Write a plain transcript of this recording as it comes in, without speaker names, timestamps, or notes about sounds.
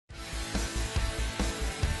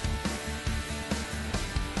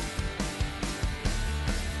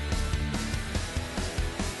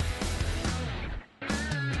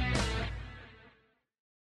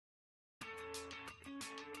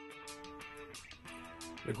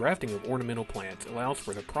The grafting of ornamental plants allows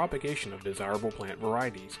for the propagation of desirable plant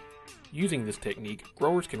varieties. Using this technique,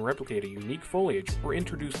 growers can replicate a unique foliage or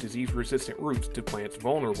introduce disease-resistant roots to plants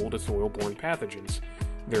vulnerable to soil-borne pathogens.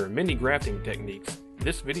 There are many grafting techniques.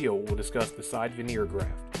 This video will discuss the side veneer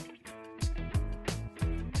graft.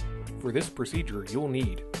 For this procedure, you'll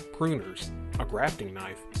need pruners, a grafting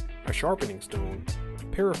knife, a sharpening stone,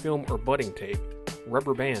 parafilm or budding tape,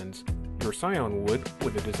 rubber bands, your Scion wood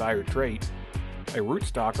with a desired trait, a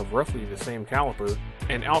rootstock of roughly the same caliper,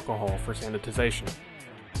 and alcohol for sanitization.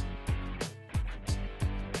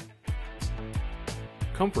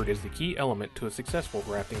 Comfort is the key element to a successful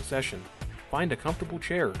grafting session. Find a comfortable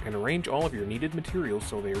chair and arrange all of your needed materials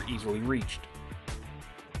so they are easily reached.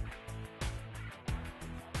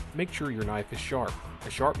 Make sure your knife is sharp. A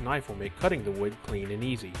sharp knife will make cutting the wood clean and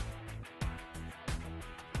easy.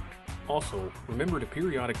 Also, remember to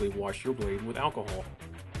periodically wash your blade with alcohol.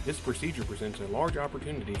 This procedure presents a large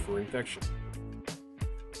opportunity for infection.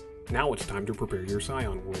 Now it's time to prepare your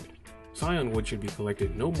Scion wood. Scion wood should be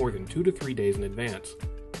collected no more than 2 to 3 days in advance.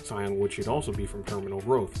 Scion wood should also be from terminal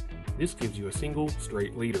growth. This gives you a single,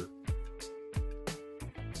 straight leader.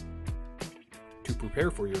 To prepare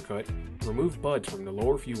for your cut, remove buds from the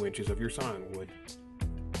lower few inches of your Scion wood.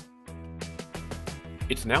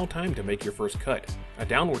 It's now time to make your first cut. A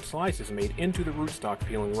downward slice is made into the rootstock,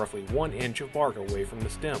 peeling roughly 1 inch of bark away from the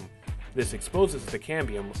stem. This exposes the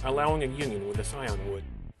cambium, allowing a union with the Scion wood.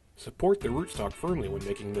 Support the rootstock firmly when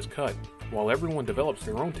making this cut. While everyone develops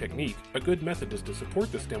their own technique, a good method is to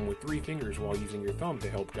support the stem with 3 fingers while using your thumb to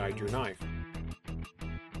help guide your knife.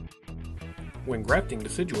 When grafting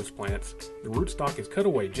deciduous plants, the rootstock is cut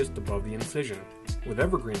away just above the incision. With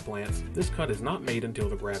evergreen plants, this cut is not made until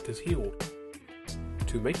the graft is healed.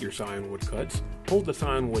 To make your Scion wood cuts, hold the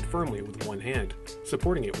Scion wood firmly with one hand,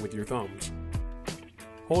 supporting it with your thumbs.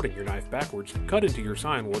 Holding your knife backwards, cut into your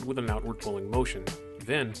Scion wood with an outward pulling motion.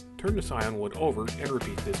 Then, turn the Scion wood over and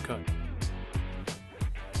repeat this cut.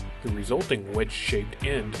 The resulting wedge-shaped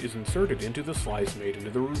end is inserted into the slice made into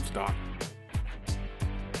the rootstock.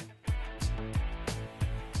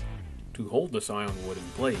 To hold the Scion wood in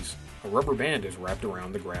place, a rubber band is wrapped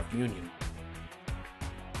around the graft union.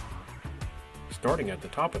 Starting at the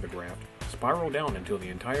top of the graft, spiral down until the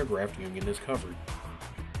entire graft union is covered.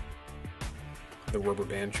 The rubber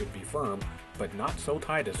band should be firm, but not so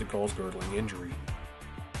tight as to cause girdling injury.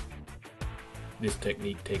 This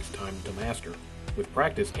technique takes time to master. With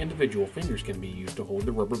practice, individual fingers can be used to hold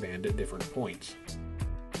the rubber band at different points.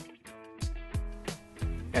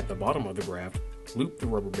 At the bottom of the graft, loop the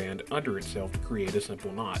rubber band under itself to create a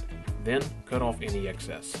simple knot. Then, cut off any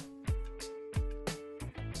excess.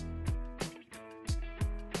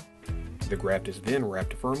 The graft is then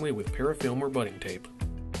wrapped firmly with parafilm or budding tape.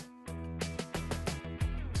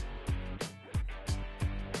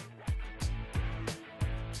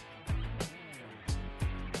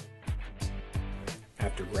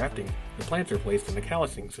 After grafting, the plants are placed in a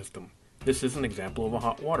callousing system. This is an example of a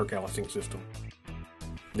hot water callousing system.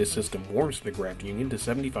 This system warms the graft union to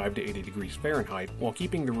 75 to 80 degrees Fahrenheit while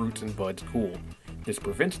keeping the roots and buds cool. This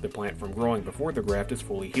prevents the plant from growing before the graft is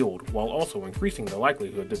fully healed, while also increasing the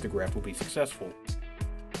likelihood that the graft will be successful.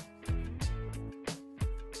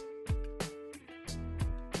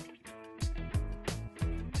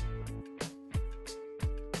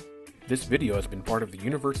 This video has been part of the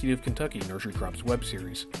University of Kentucky Nursery Crops web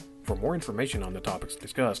series. For more information on the topics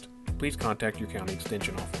discussed, please contact your county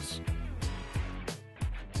extension office.